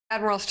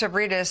Admiral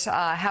Stavridis,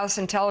 House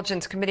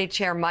Intelligence Committee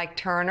Chair Mike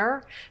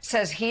Turner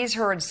says he's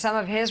heard some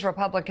of his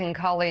Republican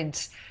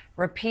colleagues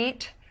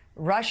repeat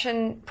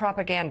Russian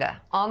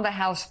propaganda on the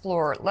House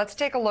floor. Let's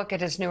take a look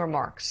at his new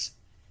remarks.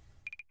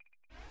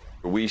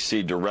 We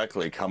see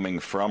directly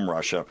coming from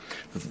Russia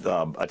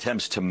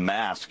attempts to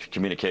mask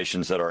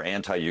communications that are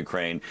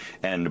anti-Ukraine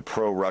and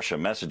pro-Russia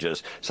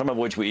messages, some of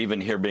which we even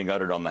hear being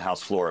uttered on the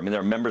House floor. I mean, there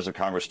are members of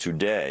Congress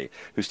today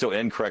who still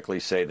incorrectly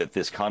say that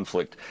this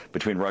conflict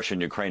between Russia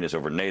and Ukraine is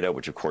over NATO,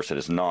 which of course it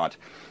is not.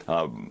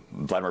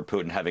 Vladimir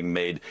Putin having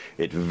made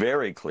it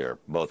very clear,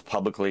 both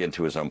publicly and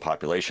to his own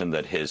population,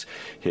 that his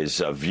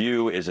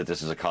view is that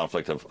this is a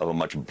conflict of a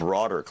much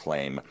broader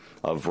claim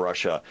of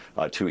Russia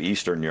to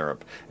Eastern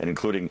Europe, and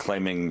including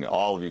claiming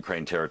all of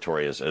Ukraine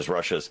territory as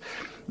Russia's.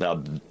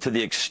 Now, to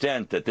the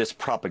extent that this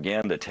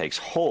propaganda takes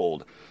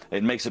hold,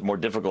 it makes it more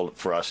difficult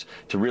for us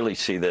to really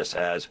see this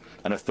as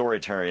an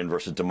authoritarian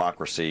versus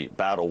democracy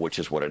battle, which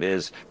is what it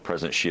is.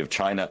 President Xi of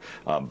China,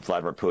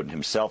 Vladimir Putin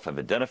himself have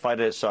identified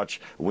it as such.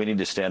 We need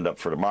to stand up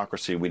for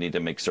democracy. We need to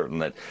make certain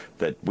that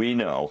we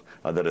know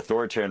that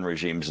authoritarian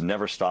regimes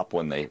never stop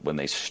when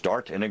they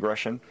start an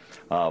aggression.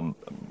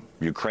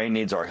 Ukraine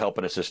needs our help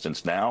and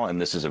assistance now,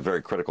 and this is a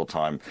very critical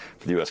time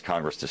for the U.S.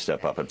 Congress to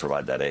step up and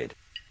provide that aid.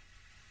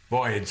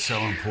 Boy, it's so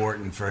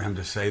important for him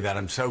to say that.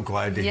 I'm so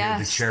glad to hear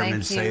the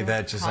chairman say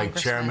that, just like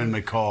Chairman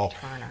McCall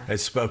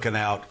has spoken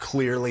out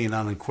clearly and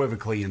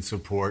unequivocally in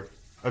support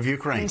of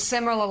Ukraine. And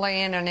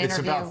similarly, in an interview it's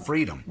about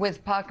freedom.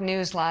 With Puck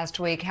News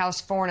last week,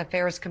 House Foreign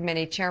Affairs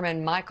Committee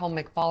Chairman Michael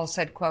McFaul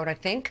said, quote, "I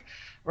think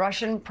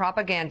Russian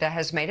propaganda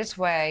has made its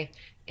way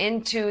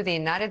into the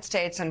United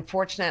States,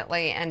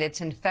 unfortunately, and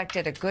it's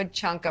infected a good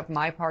chunk of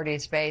my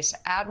party's base."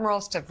 Admiral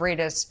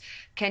Stavridis,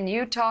 can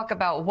you talk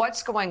about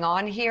what's going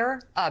on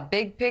here,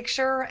 big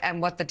picture,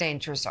 and what the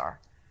dangers are?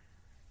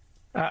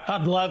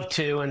 I'd love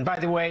to. And by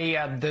the way,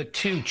 the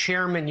two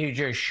chairmen you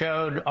just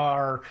showed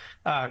are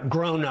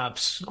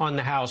grown-ups on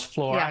the House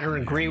floor. Yeah. I don't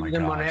agree with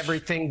them on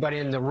everything, but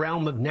in the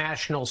realm of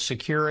national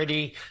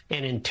security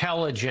and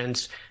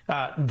intelligence,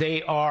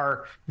 they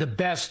are the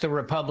best the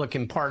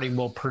Republican Party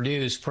will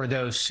produce for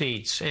those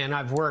seats. And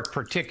I've worked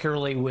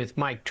particularly with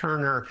Mike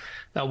Turner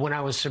when I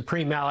was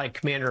Supreme Allied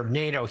Commander of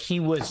NATO. He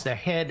was the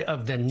head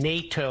of the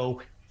NATO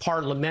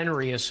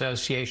Parliamentary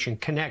Association,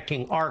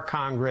 connecting our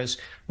Congress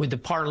with the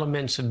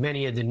parliaments of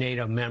many of the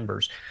NATO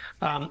members.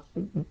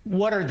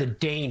 What are the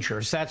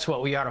dangers? That's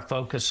what we ought to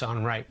focus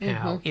on right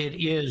now.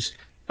 It is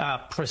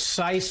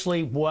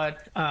precisely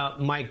what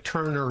Mike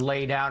Turner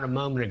laid out a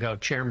moment ago,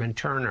 Chairman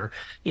Turner.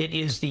 It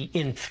is the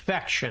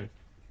infection,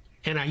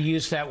 and I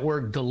use that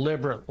word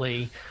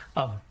deliberately,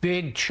 of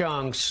big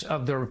chunks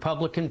of the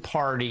Republican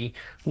Party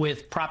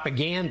with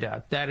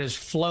propaganda that is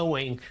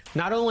flowing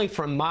not only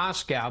from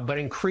Moscow, but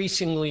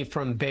increasingly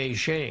from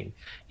Beijing.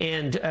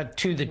 And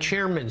to the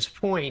chairman's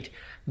point,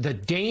 the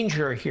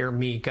danger here,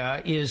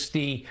 Mika, is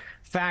the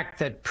fact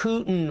that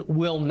Putin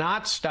will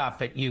not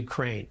stop at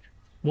Ukraine.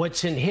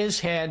 What's in his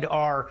head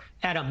are,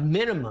 at a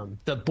minimum,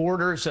 the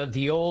borders of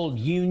the old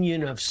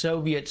Union of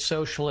Soviet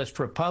Socialist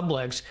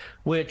Republics,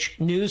 which,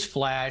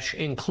 newsflash,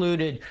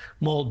 included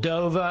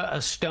Moldova,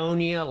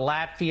 Estonia,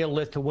 Latvia,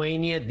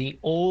 Lithuania, the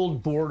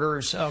old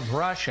borders of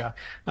Russia.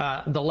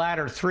 The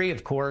latter three,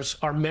 of course,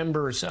 are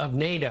members of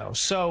NATO.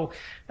 So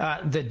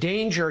the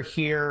danger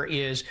here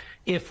is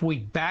if we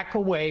back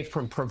away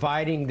from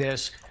providing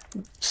this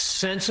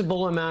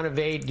sensible amount of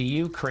aid to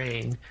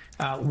Ukraine,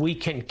 we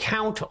can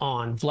count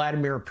on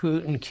Vladimir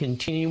Putin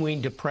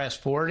continuing to press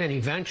forward, and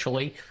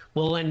eventually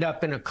we'll end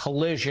up in a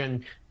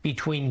collision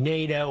between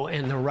NATO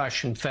and the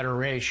Russian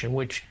Federation,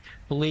 which,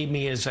 believe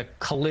me, is a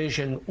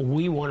collision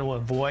we want to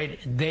avoid,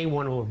 they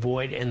want to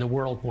avoid, and the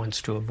world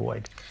wants to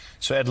avoid.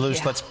 So, Ed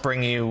Luce, let's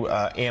bring you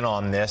in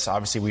on this.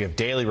 Obviously, we have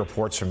daily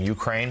reports from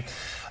Ukraine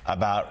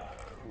about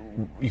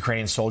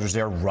Ukrainian soldiers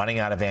there running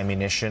out of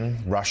ammunition,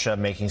 Russia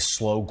making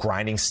slow,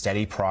 grinding,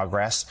 steady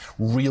progress,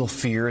 real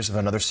fears of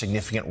another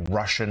significant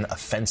Russian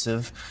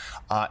offensive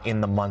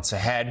in the months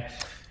ahead.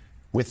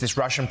 With this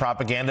Russian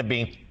propaganda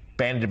being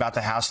bandied about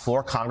the House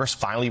floor, Congress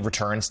finally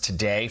returns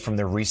today from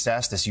their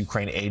recess, this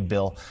Ukraine aid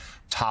bill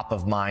top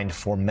of mind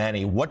for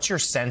many. What's your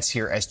sense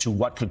here as to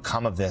what could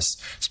come of this?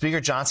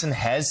 Speaker Johnson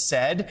has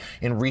said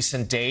in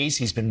recent days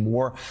he's been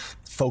more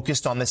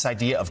focused on this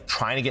idea of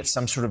trying to get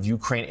some sort of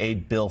Ukraine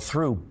aid bill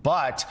through,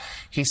 but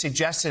he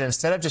suggested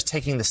instead of just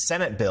taking the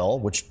Senate bill,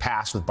 which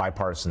passed with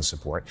bipartisan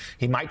support,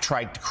 he might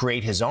try to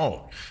create his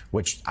own,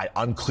 which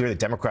unclear that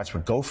Democrats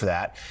would go for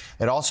that.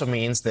 It also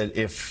means that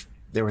if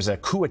there was a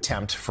coup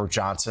attempt for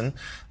Johnson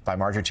by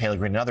Marjorie Taylor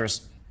Greene and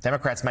others,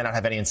 Democrats might not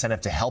have any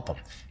incentive to help him.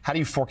 How do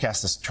you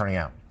forecast this turning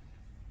out?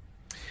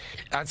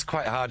 That's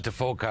quite hard to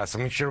forecast. I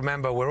mean, you should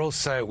remember,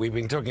 we've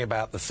been talking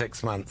about the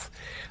 6-month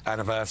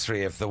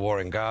anniversary of the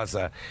war in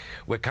Gaza.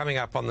 We're coming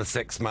up on the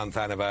 6-month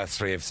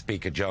anniversary of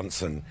Speaker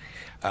Johnson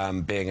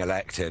being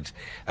elected.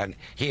 And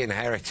he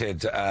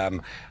inherited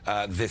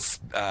this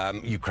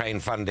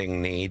Ukraine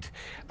funding need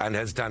and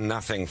has done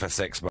nothing for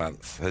 6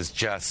 months, has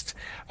just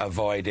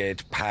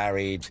avoided,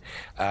 parried,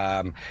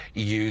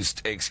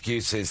 used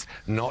excuses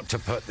not to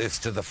put this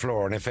to the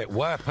floor. And if it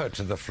were put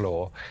to the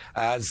floor,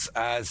 as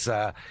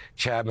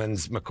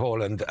Chairmans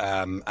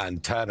McCall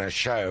and Turner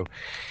show,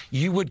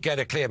 you would get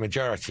a clear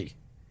majority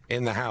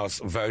in the House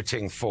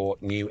voting for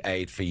new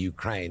aid for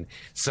Ukraine.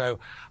 So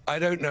I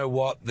don't know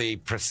what the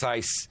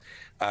precise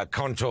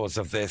contours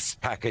of this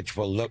package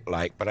will look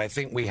like, but I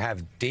think we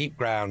have deep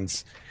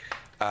grounds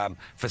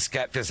for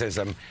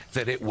skepticism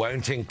that it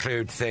won't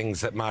include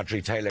things that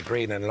Marjorie Taylor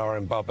Greene and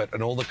Lauren Boebert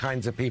and all the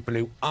kinds of people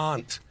who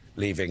aren't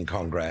leaving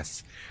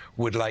Congress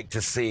would like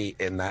to see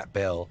in that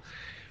bill.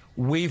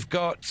 We've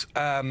got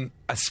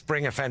a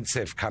spring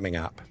offensive coming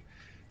up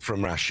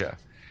from Russia.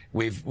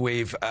 We've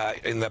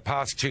in the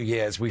past 2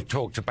 years, we've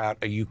talked about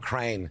a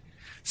Ukraine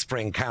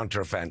spring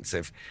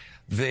counteroffensive.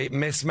 The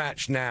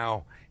mismatch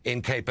now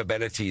in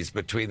capabilities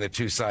between the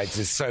two sides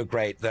is so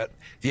great that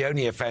the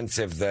only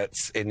offensive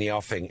that's in the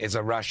offing is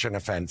a Russian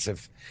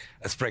offensive,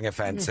 a spring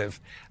offensive.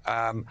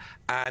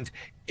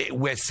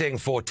 We're seeing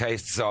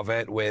foretastes of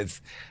it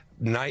with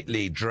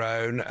nightly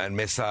drone and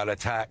missile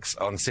attacks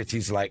on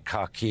cities like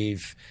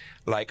Kharkiv,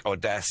 like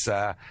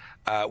Odessa.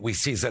 We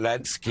see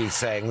Zelensky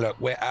saying,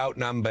 look, we're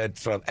outnumbered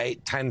sort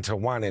of 10 to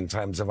 1 in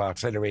terms of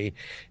artillery,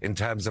 in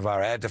terms of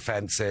our air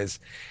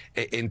defenses,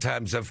 in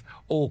terms of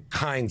all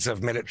kinds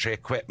of military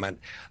equipment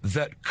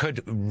that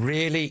could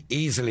really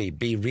easily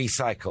be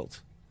recycled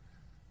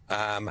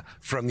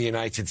from the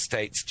United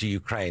States to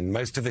Ukraine.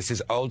 Most of this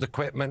is old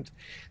equipment.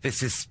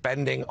 This is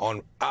spending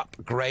on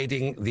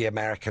upgrading the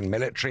American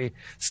military,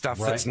 stuff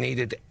that's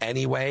needed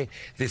anyway.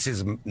 This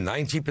is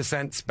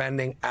 90%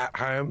 spending at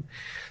home.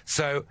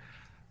 So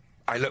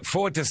I look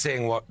forward to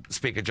seeing what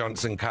Speaker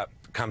Johnson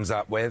comes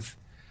up with.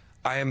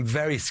 I am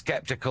very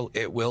skeptical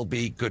it will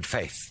be good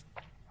faith.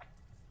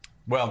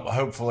 Well,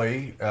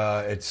 hopefully,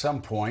 at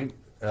some point,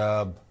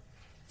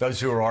 those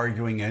who are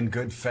arguing in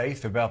good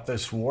faith about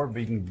this war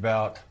being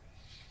about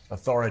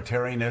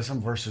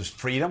authoritarianism versus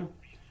freedom,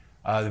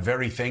 the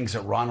very things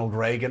that Ronald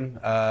Reagan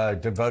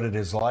devoted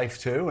his life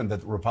to and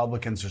that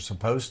Republicans are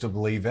supposed to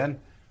believe in.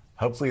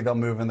 Hopefully they'll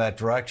move in that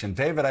direction.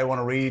 David, I want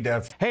to read.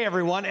 Hey,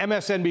 everyone.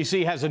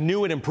 MSNBC has a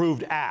new and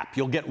improved app.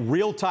 You'll get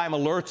real-time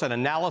alerts and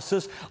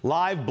analysis,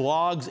 live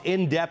blogs,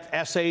 in-depth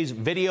essays,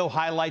 video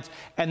highlights,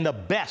 and the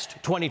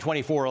best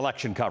 2024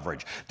 election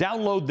coverage.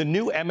 Download the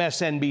new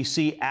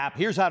MSNBC app.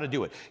 Here's how to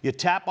do it. You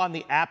tap on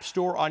the App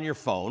Store on your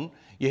phone.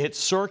 You hit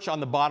search on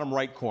the bottom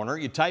right corner.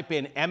 You type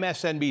in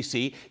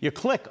MSNBC. You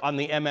click on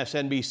the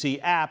MSNBC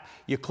app.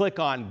 You click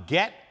on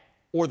Get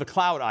or the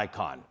cloud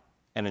icon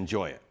and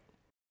enjoy it.